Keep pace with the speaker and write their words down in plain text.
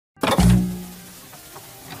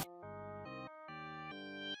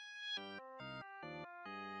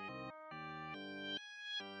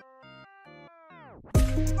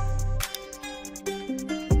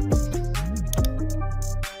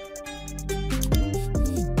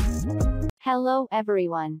Hello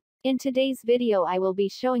everyone. In today's video I will be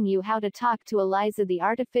showing you how to talk to Eliza, the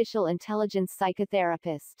artificial intelligence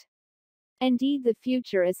psychotherapist. Indeed, the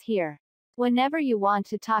future is here. Whenever you want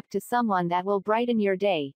to talk to someone that will brighten your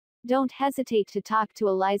day, don't hesitate to talk to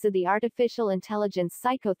Eliza, the artificial intelligence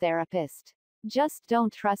psychotherapist. Just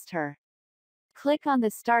don't trust her. Click on the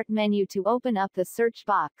Start menu to open up the search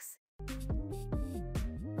box.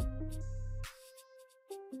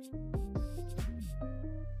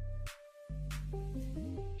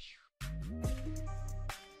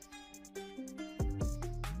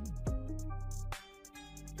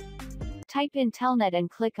 Type in Telnet and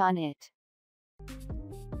click on it.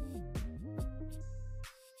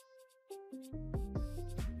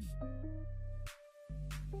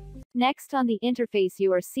 Next on the interface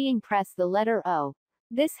you are seeing, press the letter O.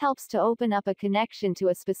 This helps to open up a connection to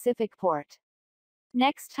a specific port.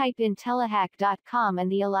 Next type in telehack.com and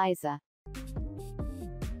the Eliza.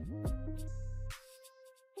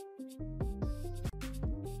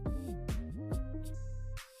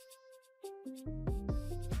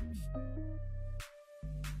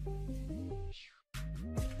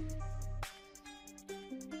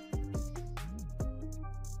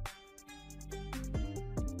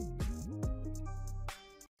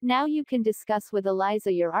 Now you can discuss with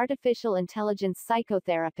Eliza, your artificial intelligence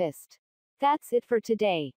psychotherapist. That's it for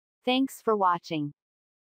today. Thanks for watching.